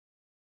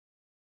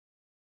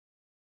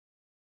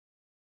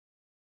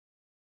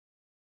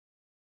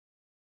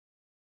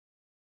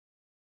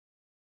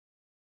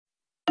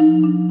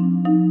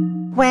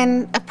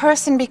When a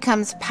person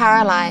becomes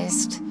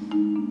paralyzed,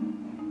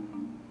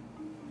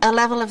 a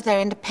level of their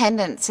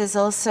independence is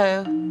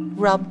also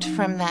robbed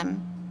from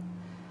them.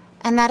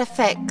 And that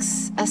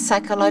affects us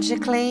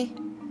psychologically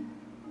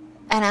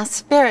and our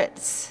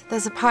spirits.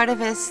 There's a part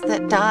of us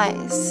that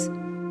dies.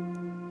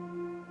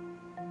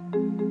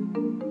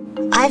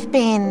 I've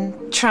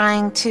been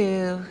trying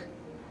to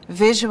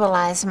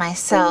visualize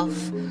myself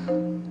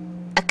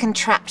a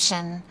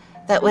contraption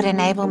that would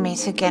enable me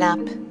to get up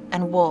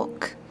and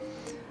walk.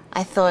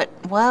 I thought,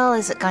 well,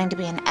 is it going to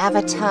be an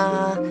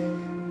avatar,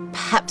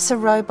 perhaps a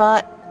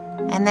robot?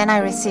 And then I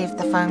received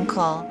the phone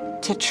call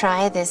to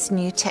try this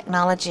new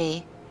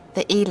technology,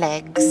 the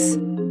eLegs.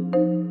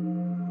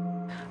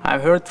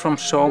 I've heard from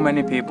so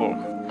many people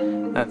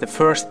that the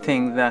first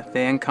thing that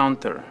they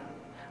encounter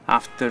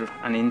after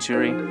an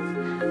injury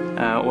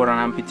or an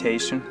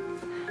amputation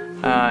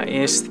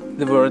is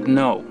the word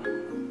no.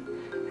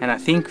 And I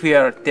think we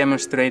are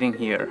demonstrating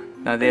here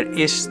that there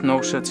is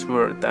no such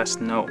word as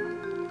no.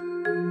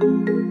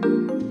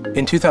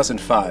 In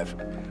 2005,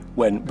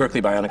 when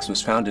Berkeley Bionics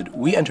was founded,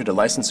 we entered a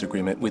license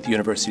agreement with the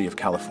University of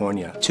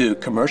California to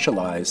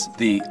commercialize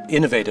the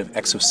innovative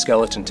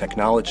exoskeleton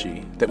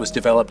technology that was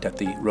developed at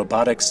the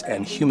Robotics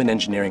and Human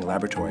Engineering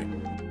Laboratory.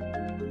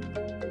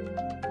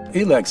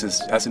 eLegs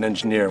is, as an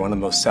engineer, one of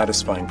the most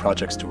satisfying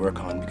projects to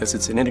work on because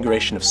it's an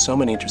integration of so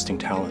many interesting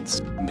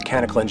talents: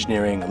 mechanical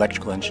engineering,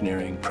 electrical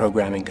engineering,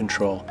 programming,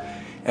 control.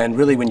 And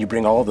really, when you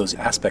bring all of those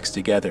aspects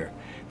together,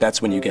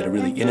 that's when you get a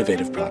really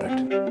innovative product.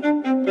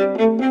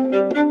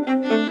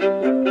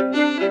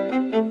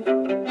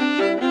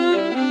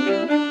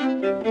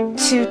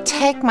 To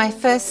take my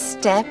first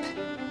step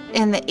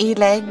in the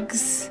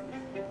eLegs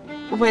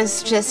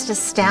was just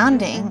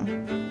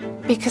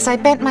astounding, because I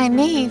bent my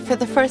knee for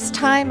the first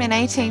time in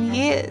 18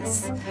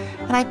 years,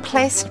 and I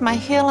placed my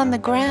heel on the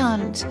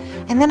ground,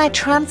 and then I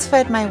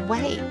transferred my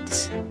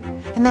weight,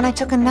 and then I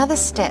took another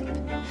step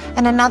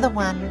and another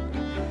one,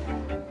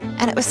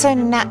 and it was so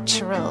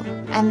natural,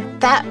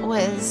 and that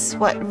was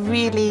what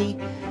really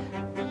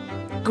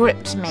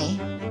gripped me.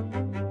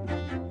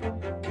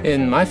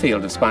 In my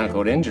field of spinal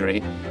cord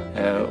injury,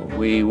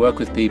 we work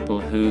with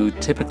people who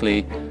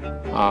typically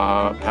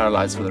are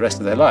paralyzed for the rest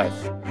of their life.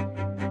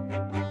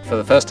 For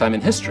the first time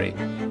in history,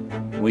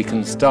 we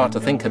can start to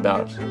think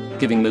about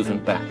giving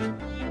movement back.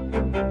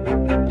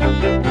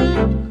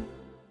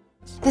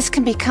 This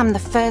can become the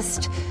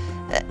first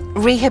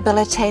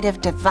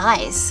rehabilitative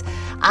device.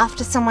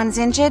 After someone's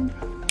injured,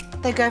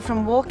 they go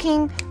from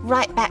walking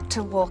right back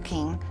to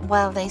walking.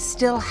 While they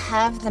still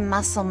have the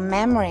muscle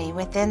memory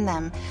within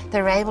them,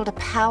 they're able to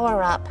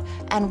power up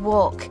and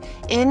walk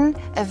in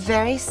a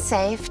very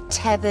safe,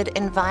 tethered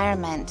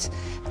environment.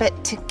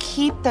 But to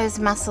keep those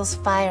muscles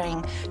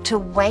firing, to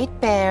weight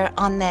bear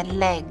on their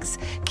legs,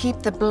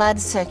 keep the blood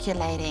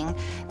circulating,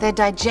 their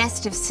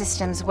digestive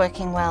systems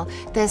working well,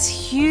 there's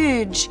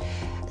huge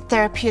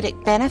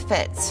therapeutic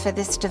benefits for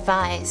this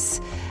device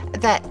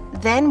that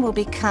then will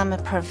become a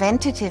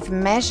preventative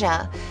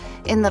measure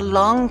in the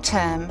long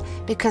term,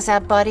 because our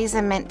bodies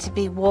are meant to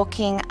be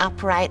walking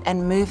upright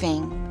and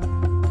moving.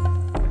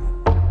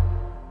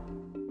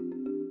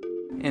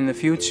 In the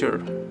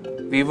future,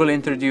 we will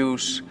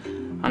introduce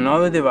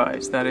another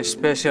device that is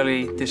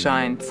specially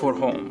designed for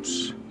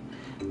homes.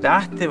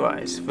 That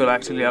device will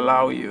actually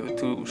allow you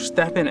to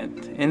step in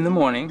it in the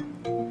morning,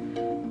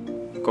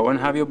 go and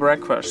have your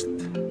breakfast,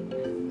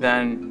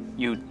 then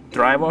you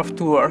drive off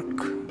to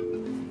work,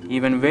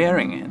 even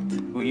wearing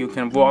it. You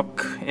can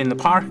walk in the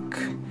park,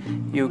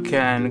 you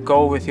can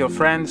go with your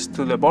friends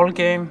to the ball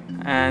game,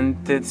 and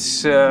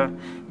it's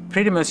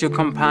pretty much your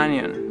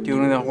companion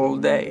during the whole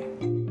day.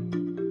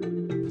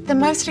 The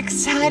most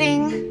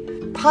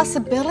exciting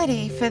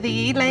possibility for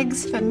the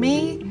eLegs for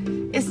me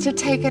is to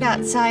take it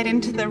outside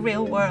into the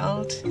real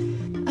world.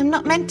 I'm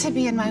not meant to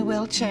be in my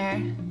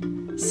wheelchair,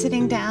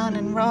 sitting down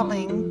and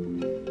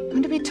rolling. I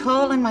want to be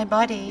tall in my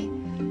body,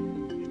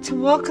 to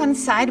walk on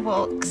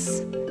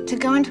sidewalks, to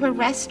go into a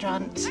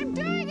restaurant. I'm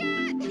doing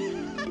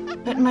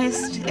it! But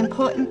most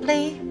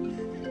importantly,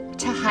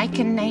 to hike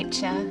in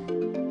nature.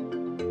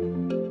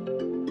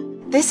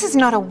 This is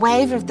not a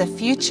wave of the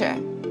future.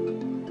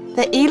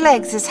 The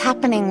eLegs is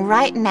happening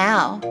right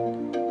now.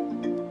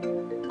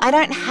 I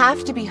don't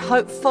have to be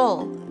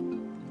hopeful.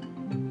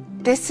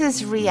 This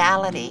is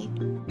reality.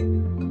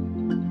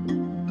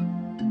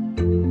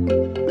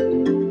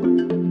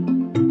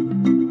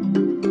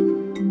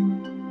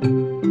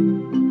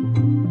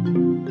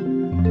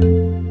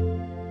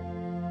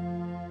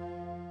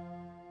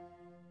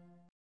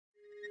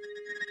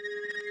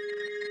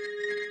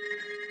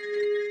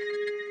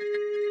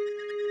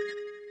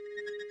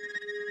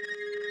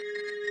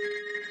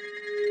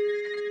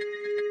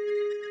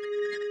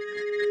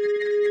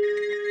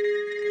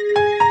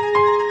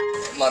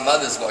 My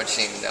mother's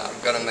watching.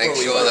 I've got to make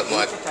sure that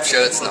my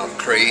shirt's not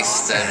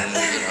creased and,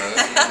 you know,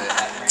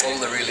 all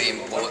the really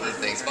important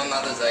things. My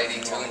mother's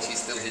 82 and she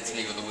still hits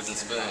me with a wooden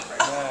spoon.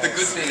 The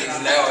good thing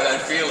is now I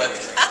don't feel it.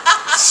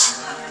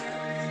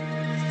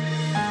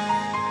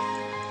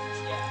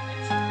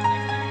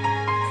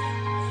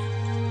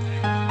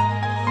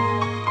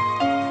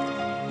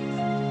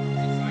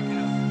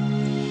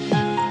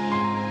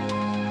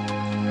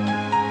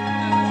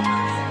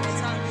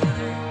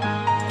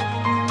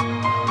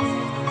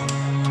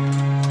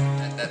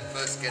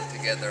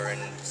 together in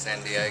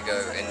San Diego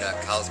in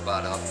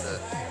Carlsbad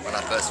when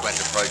I first went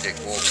to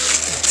Project Walk.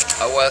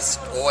 I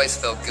always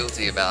felt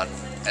guilty about,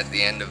 at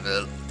the end of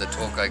the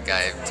talk I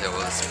gave to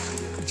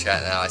us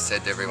chat, and I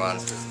said to everyone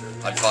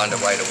I'd find a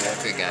way to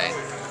walk again,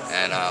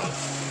 and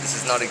this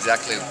is not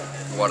exactly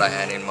what I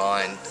had in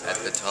mind at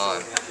the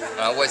time. And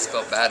I always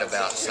felt bad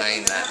about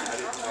saying that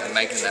and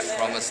making that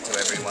promise to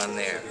everyone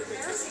there,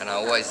 and I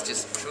always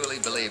just truly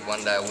believed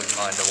one day I would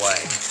find a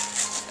way,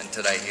 and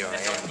today here I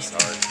am, so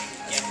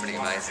it's pretty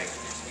amazing.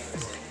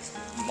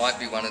 Might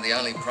be one of the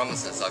only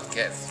promises I've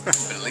kept, but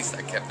at least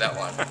I kept that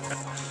one.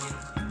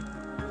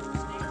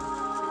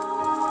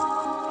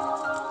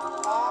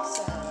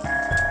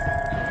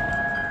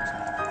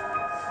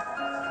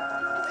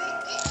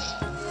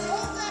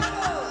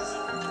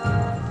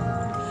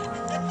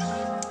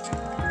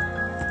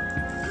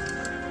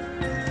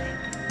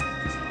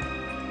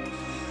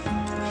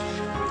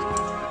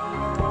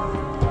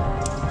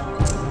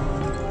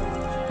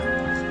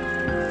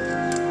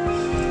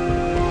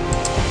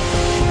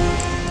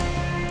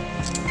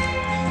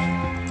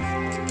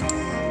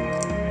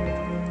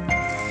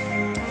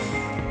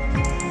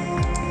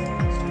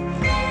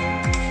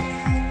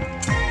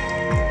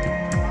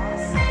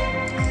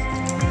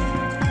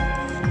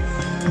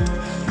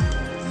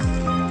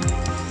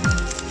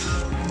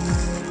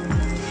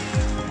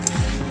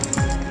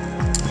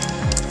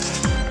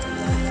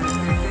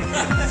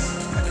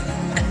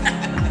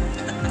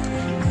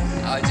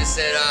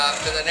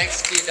 For the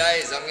next few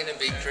days, I'm going to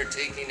be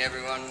critiquing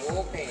everyone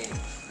walking,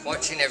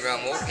 watching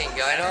everyone walking,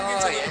 going,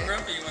 oh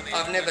yeah,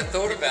 I've never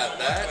thought about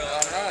that.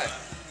 I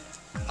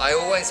know. I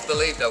always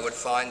believed I would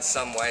find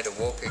some way to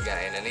walk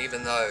again, and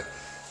even though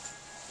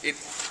it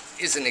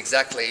isn't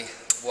exactly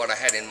what I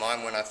had in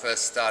mind when I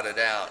first started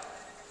out,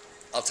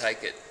 I'll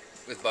take it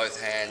with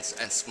both hands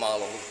and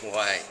smile all the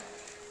way.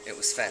 It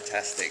was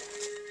fantastic.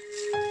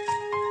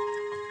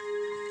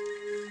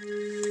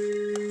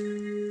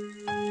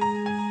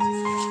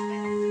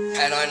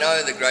 And I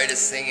know the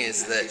greatest thing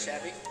is that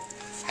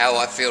how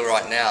I feel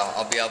right now,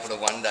 I'll be able to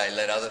one day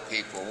let other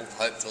people,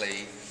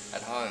 hopefully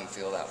at home,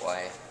 feel that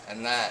way.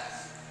 And that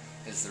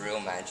is the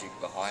real magic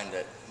behind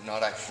it.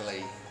 Not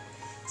actually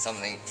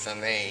something for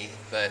me,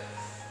 but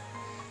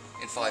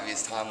in 5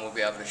 years' time we'll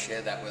be able to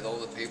share that with all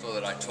the people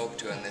that I talk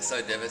to, and they're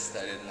so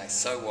devastated and they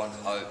so want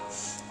hope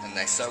and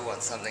they so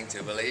want something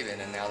to believe in,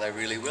 and now they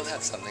really will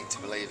have something to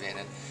believe in.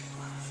 And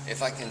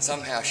if I can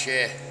somehow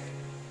share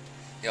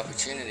the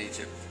opportunity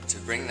to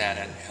bring that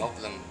and help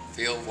them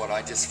feel what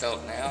I just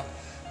felt now,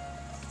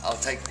 I'll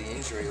take the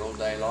injury all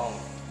day long,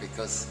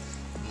 because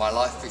my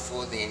life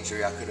before the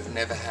injury I could have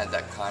never had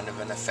that kind of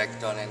an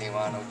effect on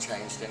anyone or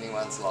changed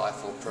anyone's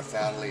life or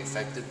profoundly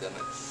affected them.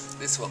 And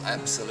this will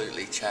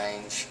absolutely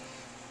change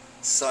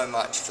so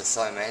much for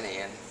so many,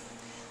 and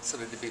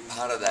sort of to be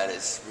part of that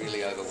is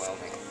really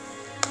overwhelming.